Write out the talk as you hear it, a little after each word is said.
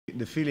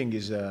the feeling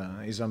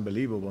is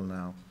unbelievable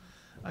now.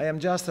 I am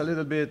just a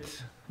little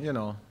bit, you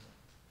know,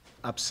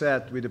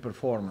 upset with the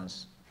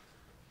performance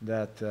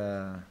that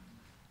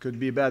could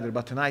be better.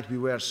 But tonight we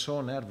were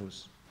so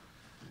nervous.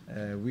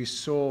 We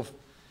saw,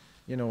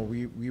 you know,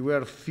 we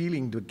were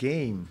feeling the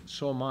game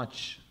so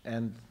much.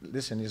 And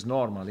listen, it's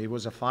normal. It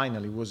was a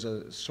final. It was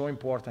a so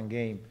important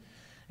game.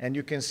 And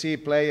you can see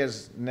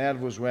players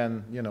nervous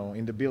when, you know,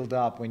 in the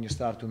build-up, when you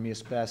start to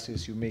miss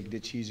passes, you make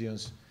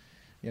decisions,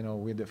 you know,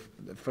 with the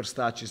first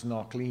touch is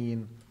not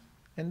clean.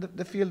 And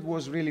the field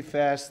was really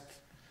fast.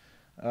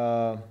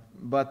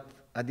 But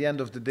at the end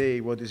of the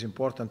day, what is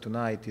important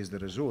tonight is the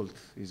result,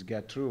 is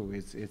get through.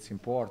 It's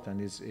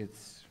important.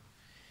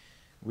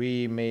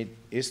 We made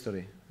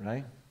history,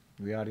 right?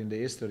 We are in the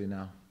history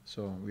now,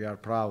 so we are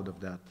proud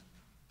of that.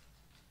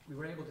 We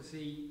were able to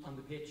see on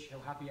the pitch how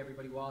happy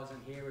everybody was,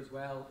 and here as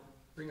well.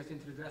 Bring us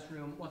into the dressing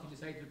room. What did you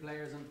say to the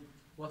players, and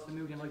what's the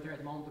mood like there at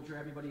the moment? I'm sure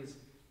everybody is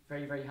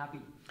very, very happy.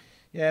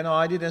 Yeah, no,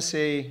 I didn't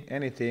say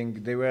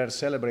anything. They were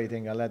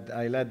celebrating. I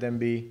let them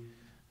be.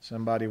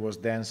 Somebody was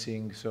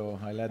dancing, so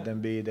I let them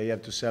be. They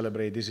have to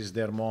celebrate. This is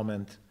their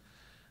moment.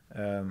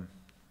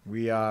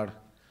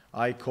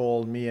 I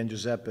call me and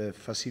Giuseppe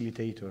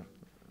facilitator,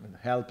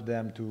 help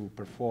them to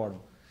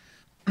perform.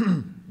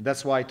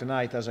 That's why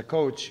tonight, as a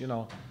coach, you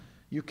know,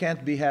 you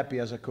can't be happy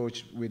as a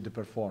coach with the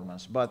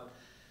performance, but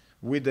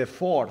with the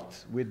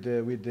effort, with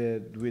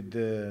the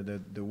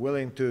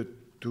willing to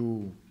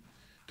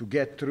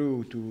get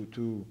through,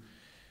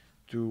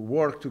 to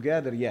work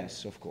together,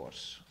 yes, of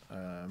course.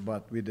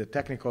 But with the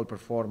technical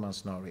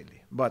performance, not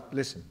really. But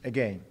listen,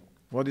 again,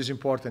 what is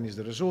important is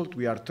the result.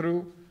 We are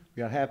through,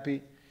 we are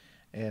happy,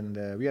 and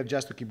we have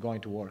just to keep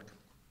going to work.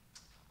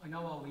 I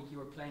know all week you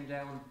were playing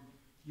down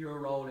your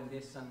role in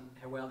this and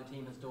how well the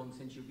team has done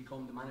since you've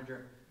become the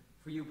manager.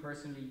 For you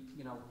personally,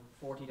 you know,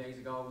 40 days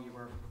ago you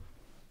were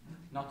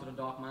not the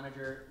Dundalk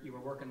manager, you were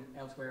working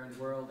elsewhere in the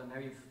world, and now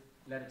you've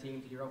led a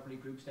team to the Europa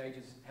League group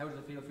stages. How does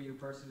it feel for you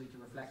personally to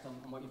reflect on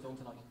what you've done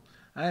tonight?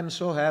 I am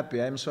so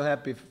happy. I am so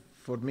happy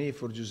for me,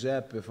 for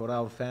Giuseppe, for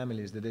our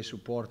families that they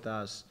support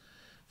us,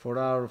 for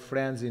our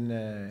friends in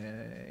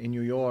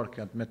New York,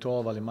 at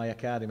Metoval, in my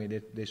academy,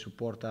 they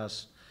support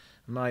us.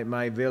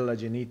 My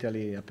village in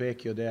Italy,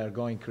 Apecchio, they are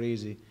going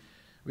crazy.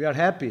 We are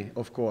happy,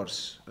 of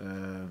course,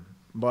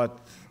 but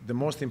the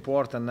most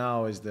important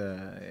now is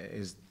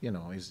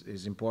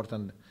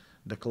important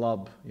the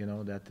club. You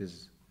know, that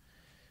is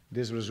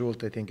this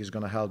result. I think is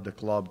going to help the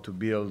club to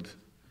build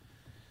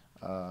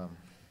a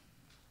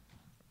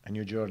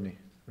new journey,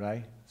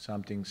 right?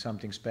 Something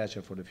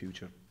special for the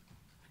future.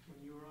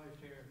 When you arrived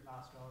here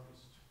last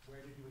August,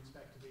 where did you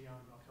expect to be on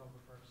October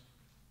 1st?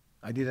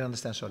 I didn't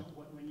understand, sorry.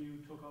 When you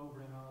took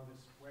over in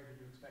August, where did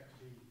you expect to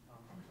be on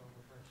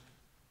October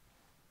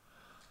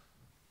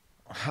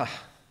 1st?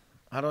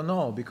 I don't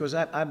know, because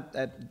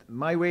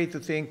my way to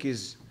think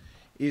is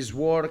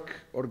work,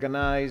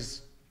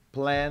 organize,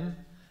 plan,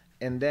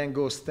 and then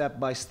go step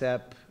by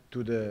step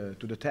to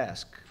the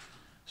task.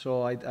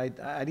 So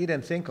I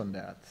didn't think on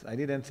that. I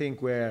didn't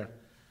think I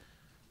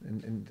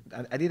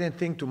didn't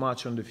think too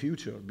much on the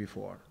future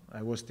before.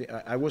 I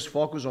was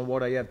focused on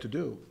what I have to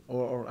do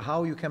or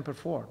how you can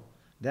perform.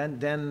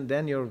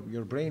 Then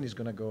your brain is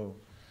gonna go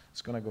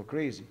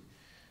crazy.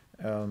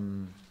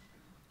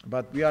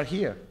 But we are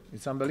here.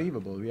 It's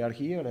unbelievable. We are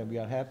here and we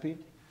are happy.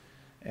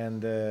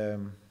 And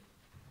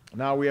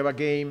now we have a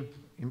game,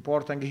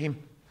 important game,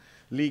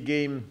 league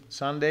game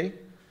Sunday,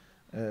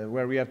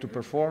 where we have to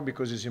perform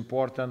because it's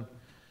important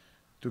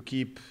to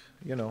keep,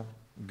 you know,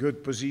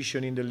 good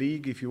position in the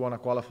league if you want to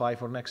qualify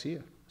for next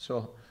year.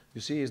 So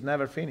you see, it's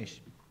never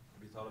finished.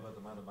 Have you thought about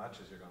the amount of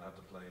matches you're going to have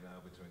to play now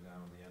between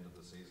now and the end of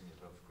the season? You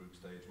have group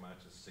stage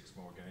matches, 6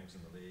 more games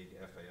in the league,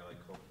 FAI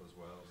Cup as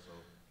well. So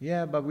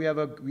yeah, but we have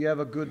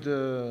a good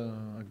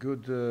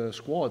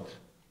squad,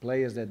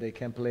 players that they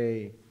can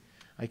play.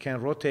 I can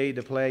rotate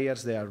the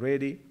players; they are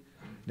ready,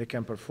 they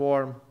can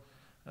perform.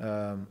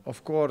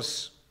 Of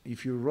course,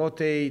 if you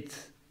rotate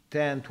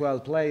 10,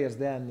 12 players,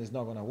 then it's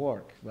not going to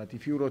work. But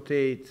if you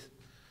rotate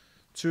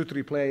 2,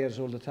 3 players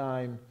all the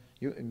time,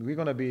 we're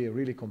going to be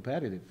really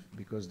competitive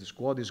because the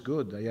squad is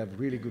good. I have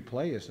really good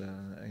players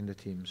in the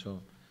team,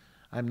 so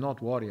I'm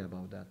not worried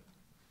about that.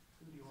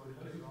 Who do you want on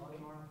the draw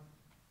tomorrow?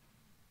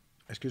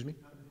 Excuse me? Who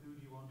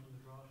do you want on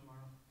the draw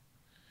tomorrow?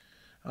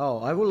 Oh,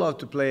 I would love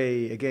to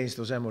play against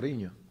Jose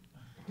Mourinho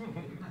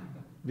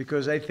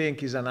because I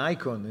think he's an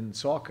icon in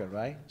soccer,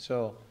 right?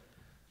 So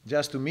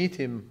just to meet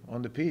him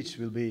on the pitch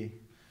will be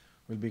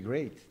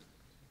great.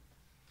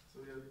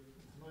 So yeah,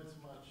 tonight's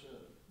match,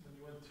 when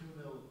you went 2-0,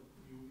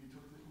 you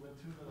went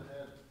 2-0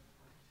 ahead.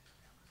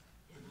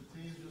 Did the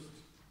team just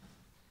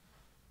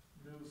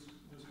lose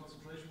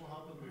concentration? What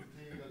happened with the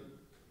team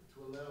to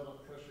allow that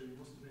pressure? You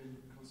must have been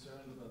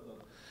concerned about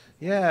that.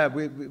 Yeah,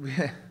 we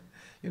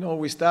you know,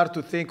 we start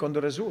to think on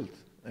the result,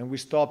 and we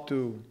stop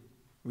to.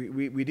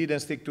 We didn't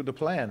stick to the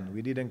plan.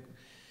 We didn't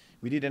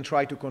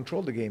try to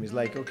control the game. It's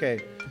like,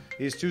 okay,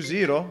 it's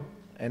 2-0,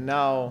 and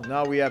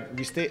now we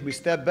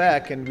step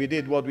back and we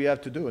did what we have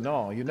to do.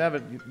 No,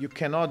 you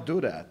cannot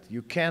do that.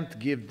 You can't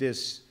give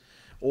this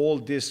all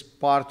this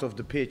part of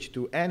the pitch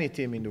to any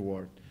team in the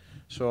world.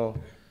 So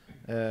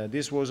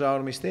this was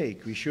our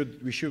mistake. We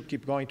should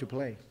keep going to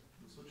play. It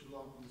was such a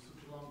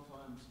long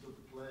time still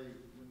to play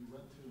when you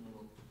went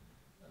 2-0,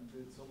 and they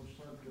had so much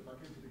time to get back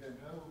into the game.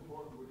 How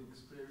important were the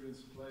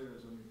experienced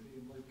players on your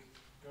team, like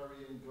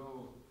Gary in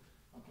goal,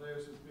 and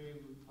players who've been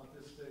at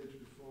this stage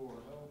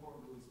before? How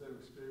important was their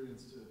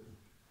experience to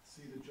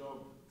see the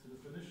job to the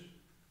finish?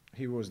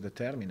 He was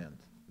determinant.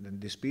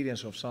 The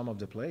experience of some of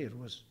the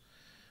players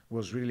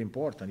was really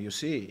important. You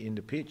see in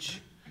the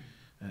pitch,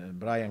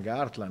 Brian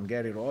Gartland,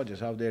 Gary Rogers,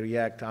 how they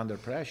react under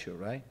pressure,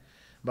 right?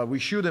 But we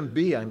shouldn't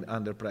be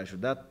under pressure.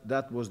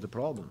 That was the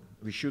problem.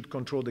 We should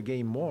control the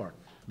game more,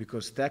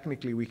 because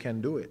technically we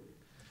can do it.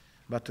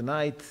 But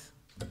tonight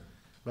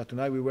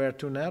we were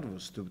too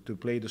nervous to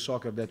play the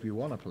soccer that we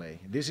want to play.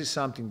 This is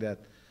something that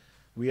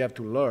we have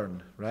to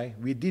learn, right?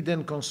 We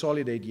didn't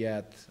consolidate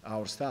yet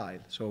our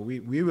style, so we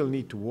will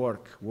need to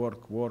work. And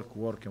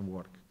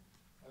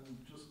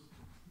just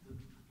the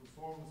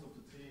performance of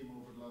the team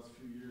over the last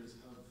few years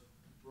have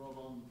brought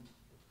on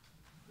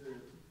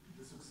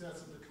the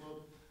success of the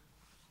club,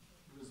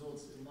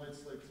 results in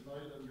nights like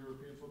tonight and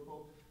European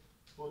football,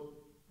 but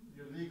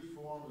your league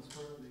form is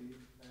currently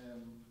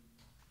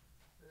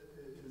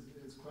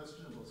is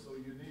questionable. So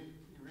you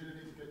really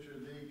need to get your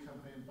league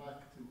campaign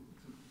back to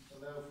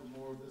allow for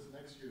more of this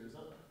next year. Is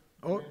that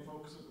the main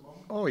focus at the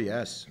moment? Oh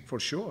yes, for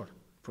sure.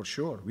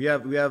 We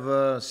have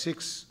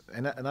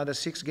another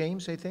 6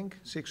 games, I think,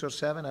 6 or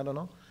 7, I don't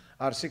know,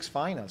 are 6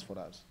 finals for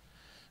us,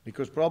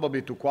 because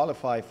probably to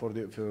qualify for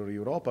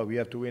Europa we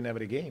have to win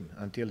every game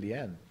until the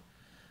end.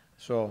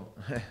 So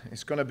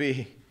it's gonna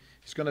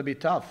be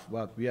tough,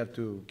 but we have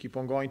to keep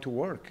on going to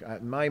work.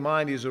 My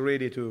mind is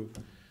already to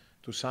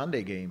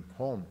Sunday game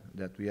home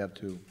that we have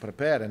to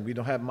prepare, and we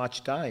don't have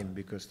much time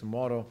because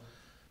tomorrow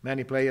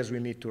many players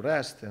will need to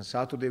rest, and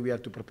Saturday we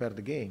have to prepare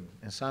the game,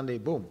 and Sunday,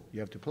 boom, you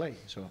have to play.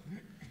 So.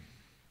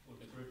 Will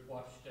the group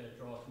watch the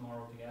draw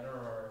tomorrow together,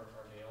 or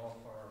are they off,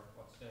 or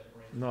what's the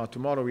arrangement? No,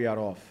 tomorrow we are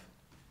off,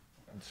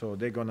 and so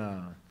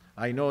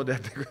I know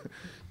that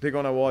they're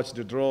gonna watch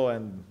the draw,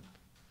 and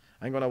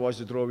I'm gonna watch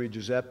the draw with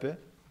Giuseppe.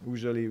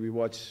 Usually we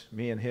watch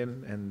me and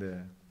him,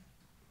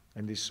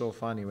 and it's so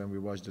funny when we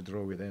watch the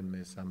draw with him.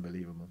 It's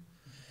unbelievable.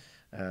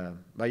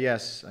 But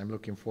yes, I'm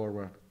looking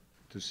forward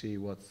to see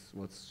what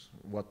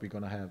we're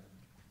gonna have.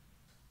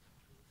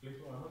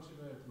 Filippo, how much of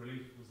a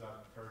relief was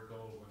that third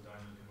goal when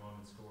Daniel came on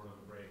and scored on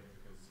the break?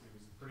 Because he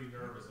was pretty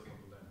nervous up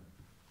until then.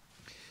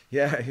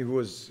 Yeah,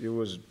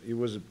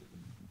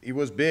 it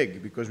was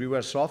big, because we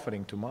were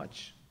suffering too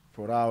much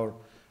for our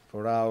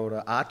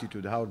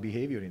attitude, our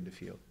behavior in the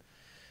field.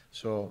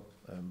 So,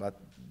 but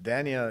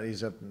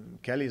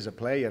Kelly is a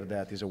player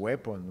that is a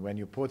weapon. When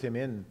you put him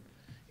in,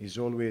 he's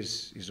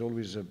always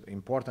an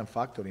important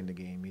factor in the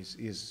game.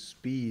 His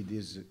speed,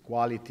 his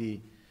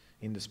quality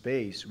in the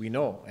space, we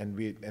know,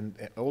 and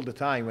all the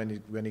time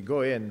when he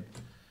go in,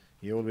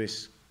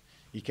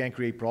 he can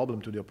create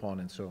problem to the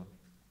opponent. So.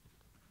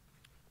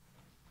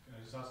 Can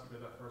I just ask you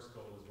about that first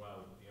goal as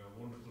well? You know,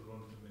 wonderful run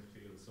from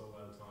midfield, so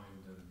well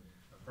timed, and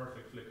a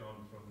perfect flick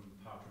on from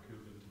Patrick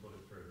Hoogan to put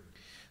it through.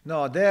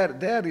 No,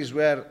 there is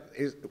where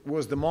it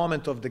was the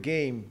moment of the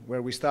game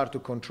where we start to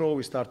control,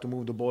 we start to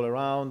move the ball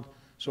around.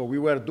 So we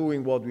were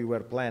doing what we were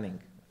planning.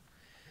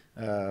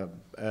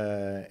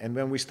 And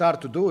when we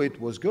start to do it,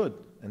 was good.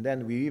 And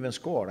then we even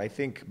score. I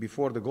think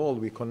before the goal,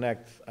 we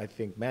connect, I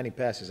think, many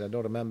passes. I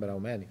don't remember how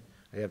many.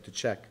 I have to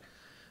check.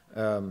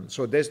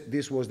 So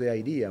this was the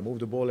idea. Move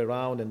the ball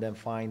around and then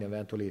find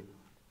eventually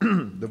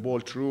the ball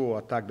through or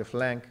attack the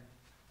flank.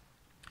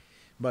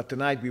 But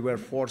tonight we were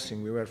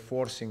forcing.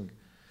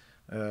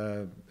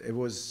 It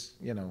was,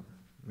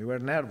 we were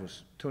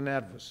nervous, too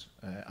nervous.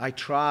 I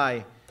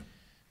try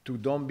to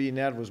don't be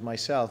nervous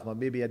myself, but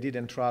maybe I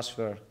didn't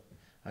transfer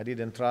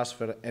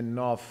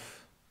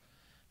enough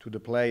to the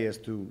players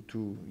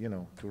to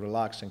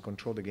relax and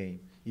control the game.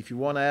 If you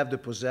want to have the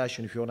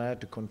possession, if you want to have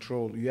the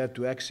control, you have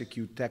to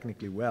execute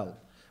technically well.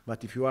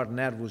 But if you are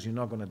nervous, you're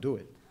not going to do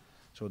it.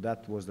 So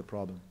that was the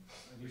problem.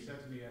 And you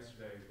said to me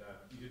yesterday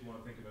that you didn't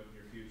want to think about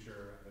your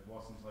future and it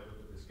wasn't tied up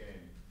with this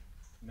game.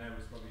 Now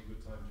is probably a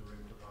good time to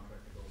ring for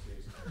contract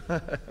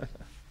negotiations.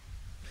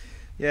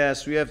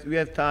 Yes, we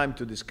have time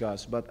to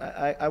discuss, but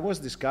I was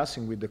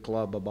discussing with the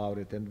club about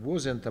it, and it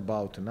wasn't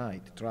about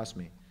tonight, trust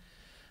me.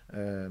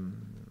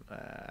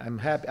 I'm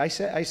happy. I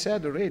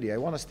said already, I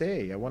want to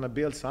stay. I want to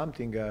build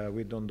something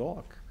with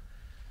Dundalk.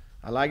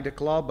 I like the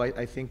club.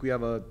 I think we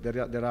have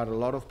there are a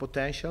lot of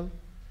potential,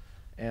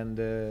 and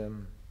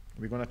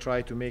we're going to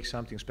try to make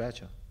something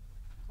special.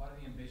 What are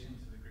the ambitions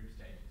for the group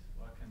stages?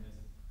 What can this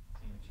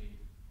team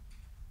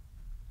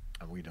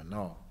achieve? We don't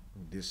know.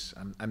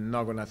 I'm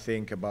not going to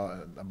think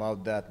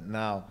about that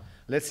now.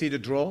 Let's see the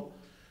draw,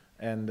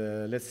 and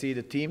let's see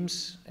the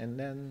teams, and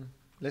then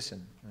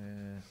listen.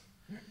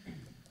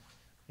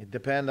 It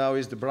depends how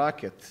is the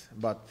bracket,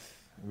 but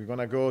we're going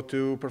to go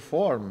to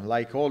perform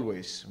like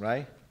always,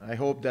 right? I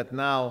hope that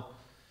now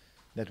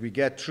that we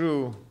get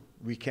through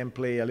we can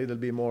play a little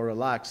bit more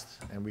relaxed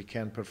and we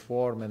can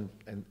perform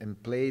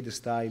and play the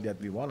style that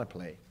we want to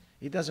play.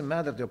 It doesn't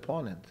matter the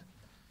opponent.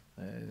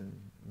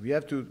 We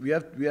have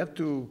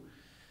to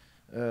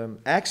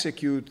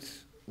execute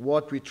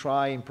what we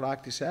try in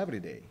practice every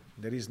day.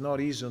 There is no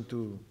reason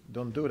to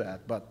don't do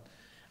that. But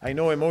I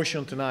know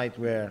emotion tonight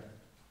were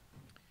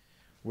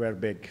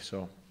big.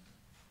 So.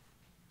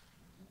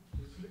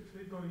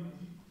 Filippo,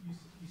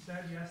 you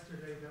said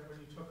yesterday that when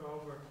you took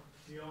over,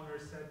 the owner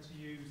said to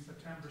you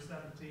September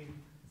 17th.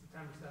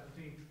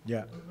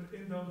 Yeah. But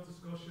in those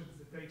discussions,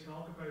 did they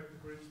talk about the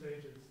group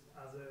stages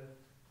as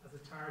a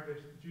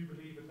target? Do you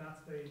believe at that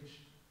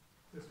stage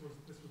this was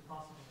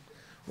possible?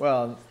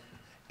 Well,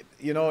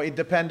 you know, it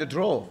depends the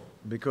draw,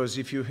 because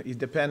it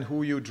depends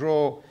who you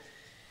draw,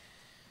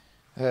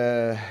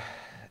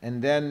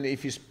 and then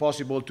if it's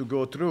possible to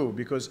go through.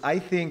 Because I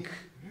think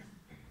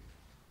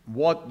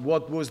what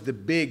was the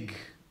big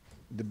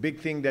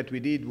thing that we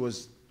did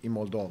was in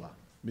Moldova,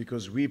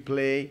 because we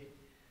play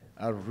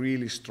a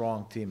really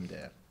strong team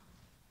there.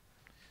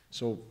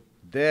 So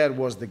there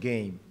was the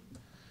game.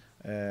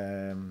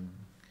 And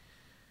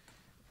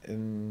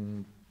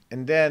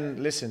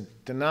then, listen,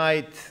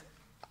 tonight,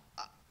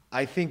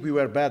 I think we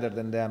were better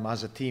than them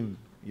as a team.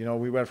 You know,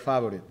 we were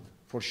favored,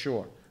 for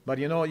sure. But,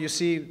 you know, you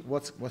see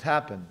what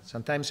happened.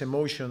 Sometimes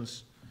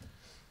emotions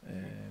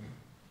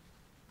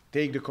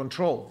take the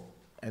control.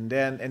 And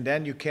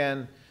then you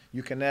can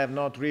have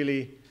not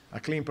really a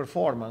clean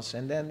performance,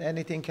 and then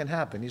anything can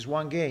happen. It's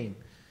one game.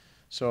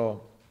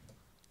 So,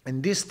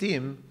 and this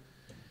team,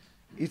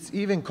 it's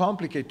even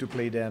complicated to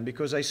play them,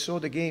 because I saw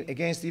the game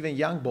against even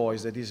Young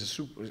Boys, that is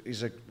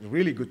a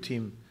really good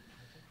team.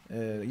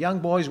 Young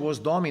Boys was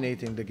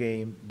dominating the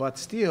game, but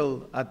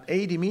still at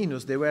 80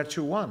 minutes they were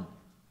 2-1.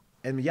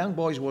 And Young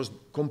Boys was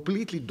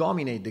completely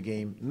dominate the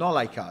game, not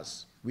like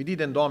us. We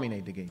didn't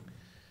dominate the game.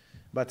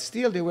 But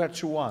still they were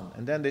 2-1,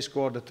 and then they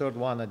scored the third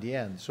one at the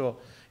end. So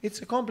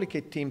it's a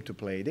complicated team to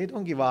play. They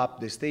don't give up,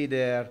 they stay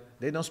there,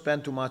 they don't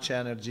spend too much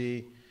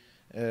energy.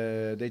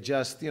 They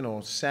just, you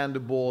know, send the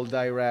ball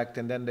direct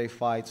and then they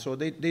fight. So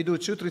they do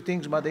 2-3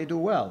 things, but they do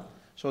well.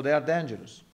 So they are dangerous.